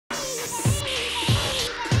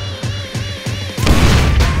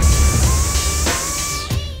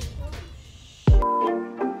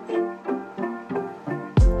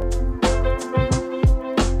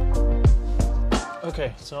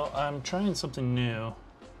Okay, so I'm trying something new.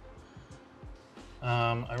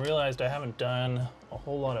 I realized I haven't done a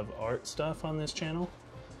whole lot of art stuff on this channel,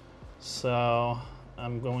 so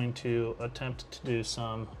I'm going to attempt to do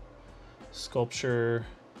some sculpture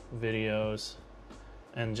videos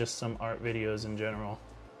and just some art videos in general.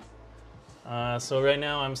 So right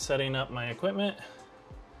now I'm setting up my equipment.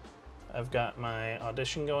 I've got my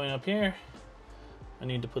Audition going up here. I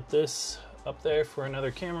need to put this up there for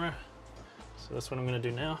another camera. So that's what I'm going to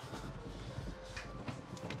do now.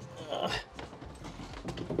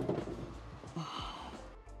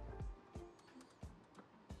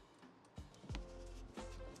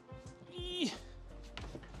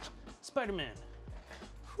 Spider-Man.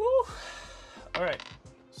 Whew. All right,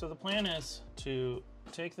 so the plan is to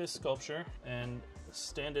take this sculpture and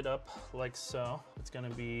stand it up like so. It's going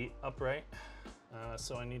to be upright.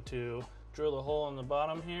 So I need to drill a hole in the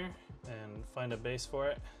bottom here and find a base for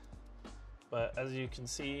it. But as you can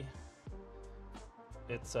see,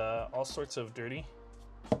 it's all sorts of dirty.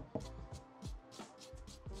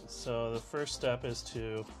 So the first step is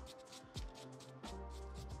to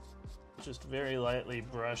just very lightly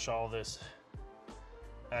brush all this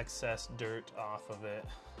excess dirt off of it.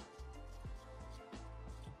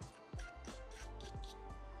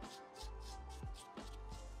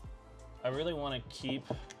 I really want to keep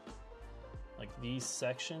like these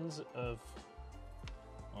sections of,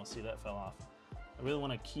 oh, see, that fell off. I really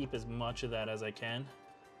want to keep as much of that as I can,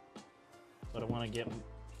 but I want to get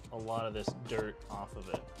a lot of this dirt off of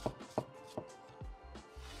it.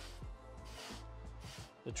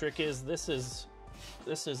 The trick is this is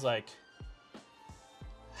like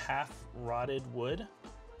half rotted wood.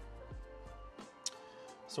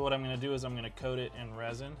 So what I'm going to do is I'm going to coat it in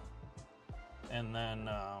resin, and then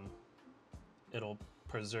it'll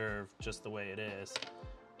preserve just the way it is,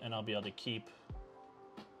 and I'll be able to keep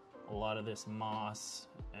a lot of this moss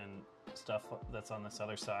and stuff that's on this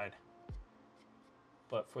other side.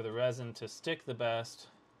 But for the resin to stick the best,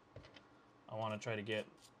 I want to try to get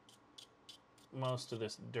most of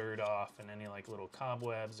this dirt off and any like little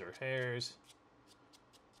cobwebs or hairs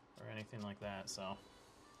or anything like that. So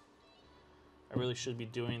I really should be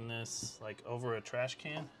doing this like over a trash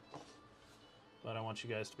can, but I want you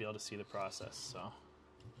guys to be able to see the process, so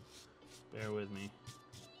bear with me.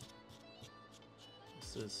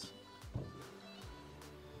 This is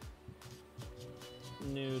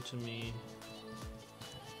new to me,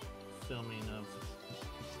 filming of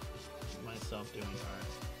myself doing art.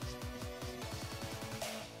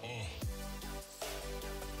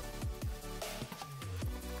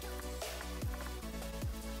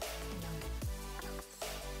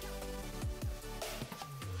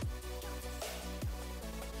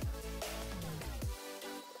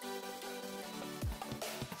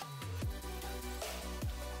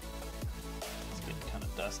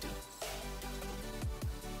 Dusty.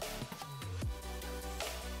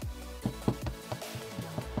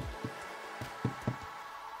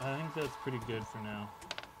 I think that's pretty good for now.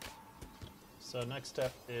 So next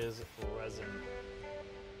step is resin.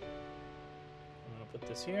 I'm going to put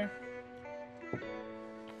this here,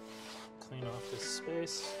 clean off this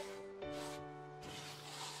space,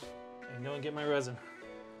 and go and get my resin.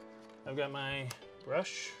 I've got my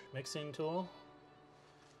brush mixing tool.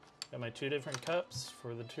 Got my 2 different cups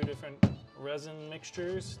for the 2 different resin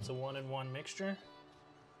mixtures. It's a 1-in-1 mixture.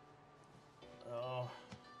 Oh,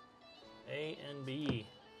 A and B.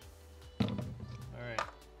 All right,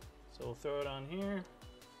 so we'll throw it on here.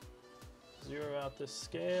 Zero out this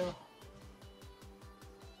scale.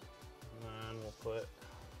 And then we'll put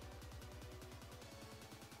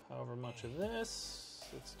however much of this.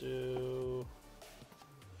 Let's do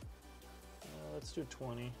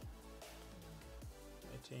 20.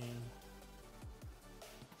 18,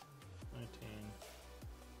 19,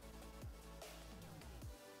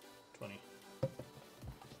 20. All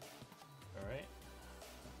right.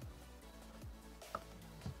 And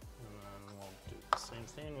then we'll do the same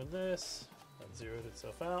thing with this. That zeroed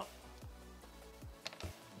itself out.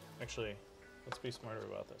 Actually, let's be smarter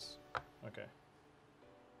about this. Okay.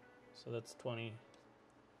 So that's 20.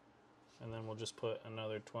 And then we'll just put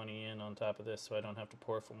another 20 in on top of this so I don't have to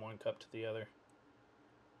pour from one cup to the other.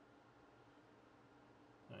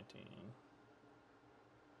 19,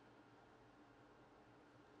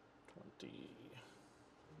 20.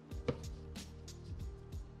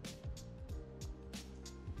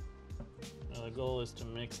 Now the goal is to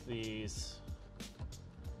mix these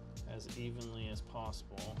as evenly as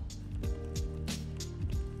possible.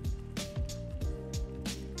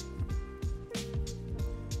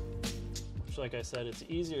 Which, like I said, it's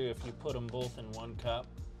easier if you put them both in one cup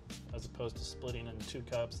as opposed to splitting into 2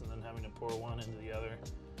 cups and then having to pour one into the other,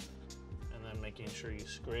 and then making sure you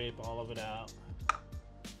scrape all of it out.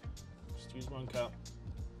 Just use 1 cup,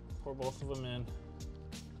 pour both of them in,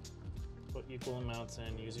 put equal amounts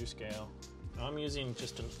in, use your scale. Now I'm using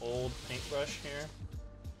just an old paintbrush here,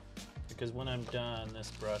 because when I'm done,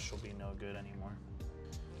 this brush will be no good anymore.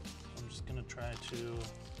 I'm just gonna try to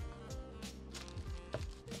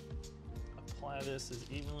apply this as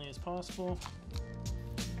evenly as possible.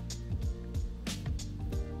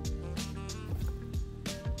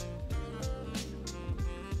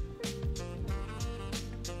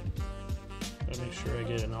 Gotta make sure I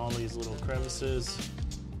get in all these little crevices.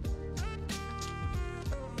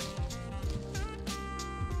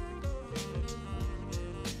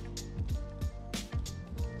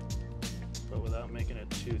 Making it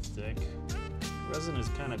too thick. Resin is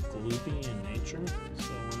kind of gloopy in nature,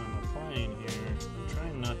 so when I'm applying here, I'm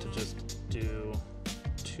trying not to just do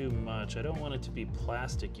too much. I don't want it to be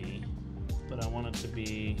plasticky, but I want it to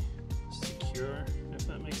be secure, if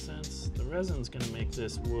that makes sense. The resin's going to make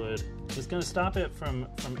this wood, it's going to stop it from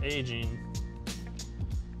aging.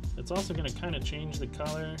 It's also going to kind of change the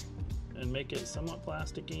color and make it somewhat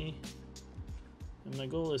plasticky. And my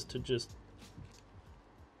goal is to just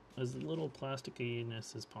as little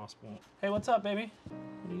plasticiness as possible. Hey, what's up, baby?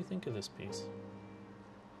 What do you think of this piece?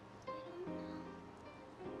 I don't know.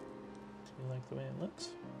 Do you like the way it looks?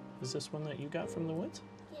 Is this one that you got from the woods?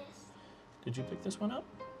 Yes. Did you pick this one up?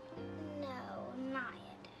 No, not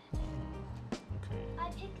yet. Okay. I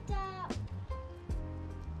picked up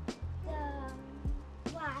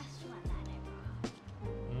the last one that I brought.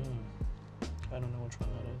 I don't know which one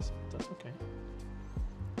that is. That's okay.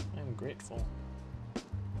 I'm grateful.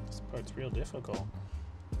 This part's real difficult.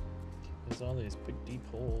 There's all these big deep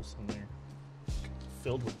holes and they're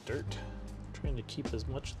filled with dirt. I'm trying to keep as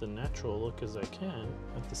much of the natural look as I can,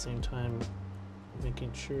 at the same time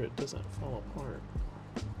making sure it doesn't fall apart.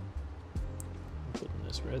 I'm putting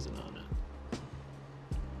this resin on it.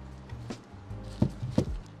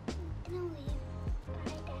 I'm gonna leave.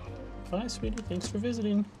 Bye, Daddy. Bye, sweetie. Thanks for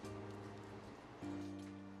visiting.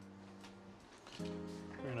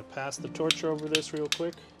 We're gonna pass the torch over this real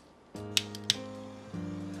quick.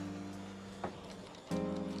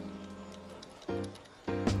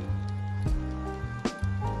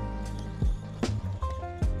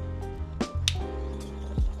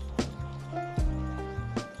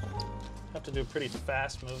 Have to do pretty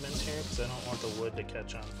fast movements here because I don't want the wood to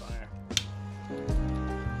catch on fire.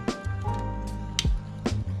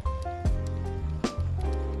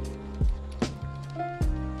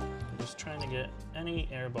 I'm just trying to get any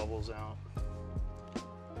air bubbles out.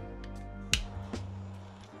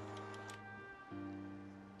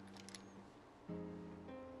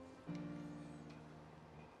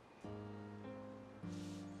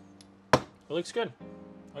 It looks good.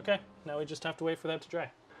 Okay, now we just have to wait for that to dry.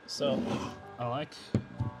 So, I like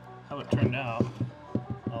how it turned out.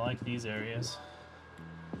 I like these areas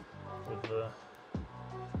with the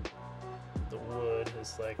wood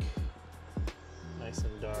is like nice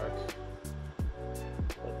and dark,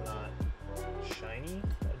 but not shiny.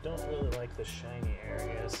 I don't really like the shiny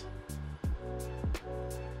areas.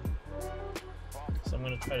 So I'm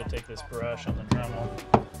gonna try to take this brush on the Dremel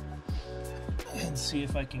and see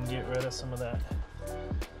if I can get rid of some of that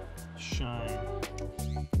shine.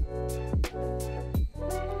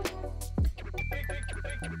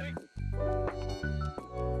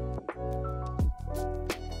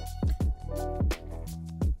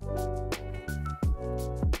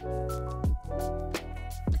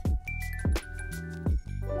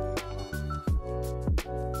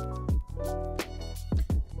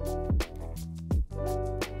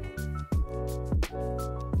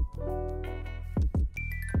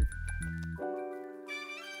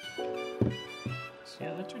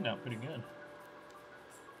 Yeah, that turned out pretty good.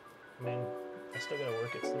 I mean, I still gotta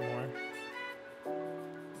work it some more. I don't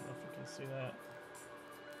know if you can see that.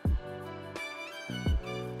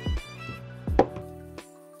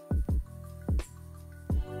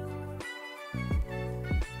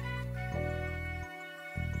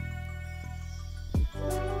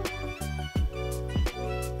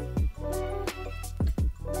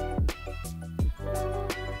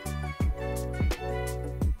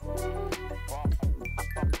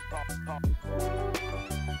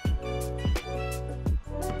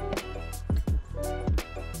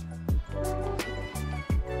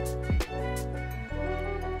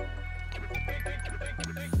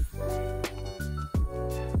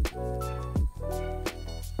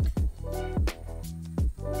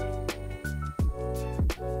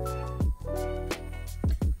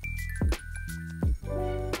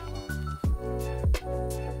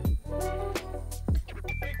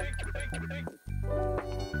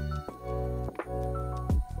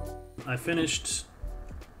 I finished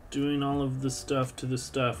doing all of the stuff to the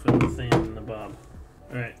stuff and the thing and the bob.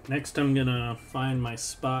 Alright, next I'm gonna find my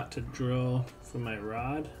spot to drill for my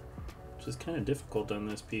rod, which is kind of difficult on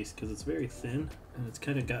this piece because it's very thin and it's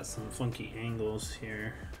kind of got some funky angles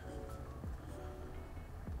here.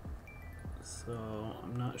 So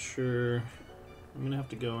I'm not sure. I'm gonna have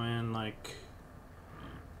to go in like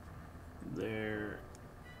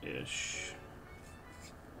there-ish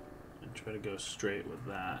and try to go straight with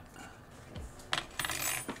that.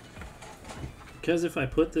 Because if I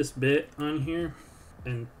put this bit on here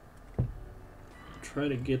and try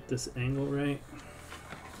to get this angle right,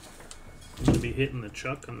 I'm going to be hitting the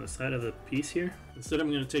chuck on the side of the piece here. Instead, I'm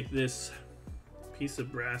going to take this piece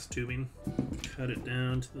of brass tubing, cut it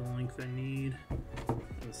down to the length I need,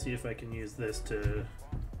 and see if I can use this to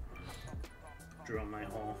drill my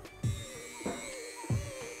hole.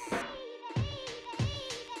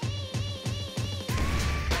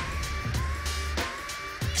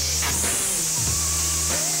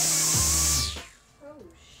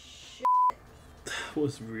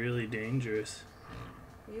 Was really dangerous.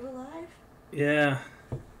 Are you alive? Yeah.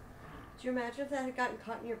 Could you imagine if that had gotten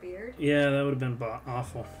caught in your beard? Yeah, that would have been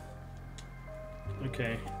awful.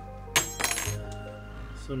 Okay.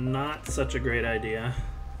 So not such a great idea.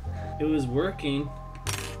 It was working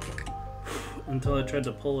until I tried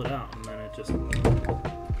to pull it out and then it just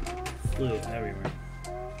flew everywhere.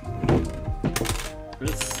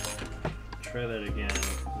 Let's try that again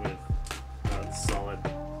with a solid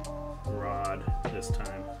rod this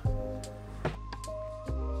time.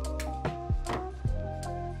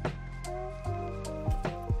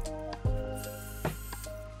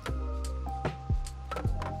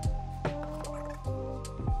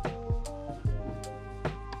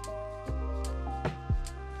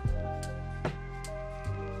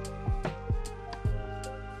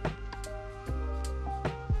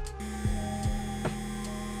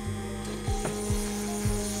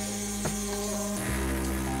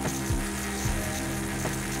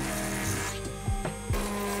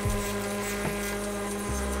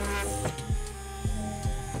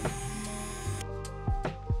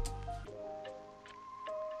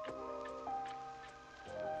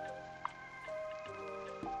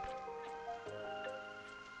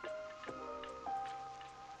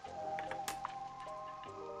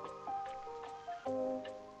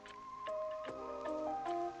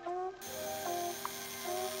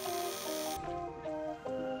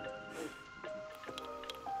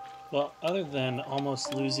 Well, other than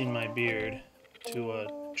almost losing my beard to a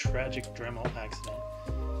tragic Dremel accident,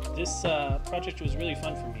 this project was really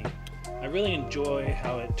fun for me. I really enjoy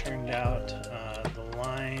how it turned out. The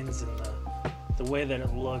lines and the way that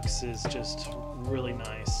it looks is just really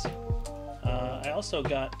nice. I also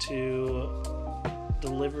got to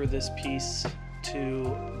deliver this piece to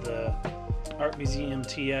the Art Museum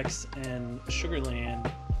TX in Sugar Land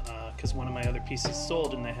because one of my other pieces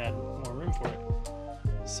sold and they had more room for it.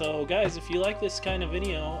 So guys, if you like this kind of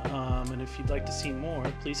video and if you'd like to see more,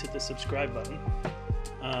 please hit the subscribe button.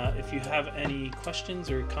 If you have any questions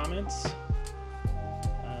or comments,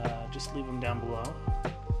 just leave them down below.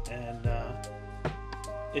 And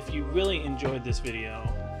if you really enjoyed this video,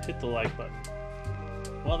 hit the like button.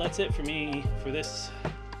 Well, that's it for me for this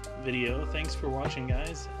video. Thanks for watching,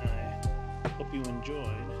 guys. I hope you enjoyed.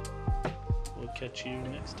 We'll catch you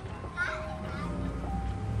next time.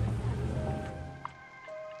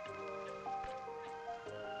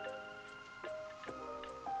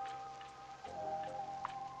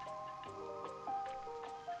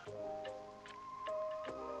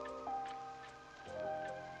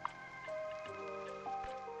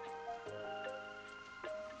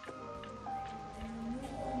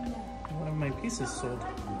 One of my pieces sold.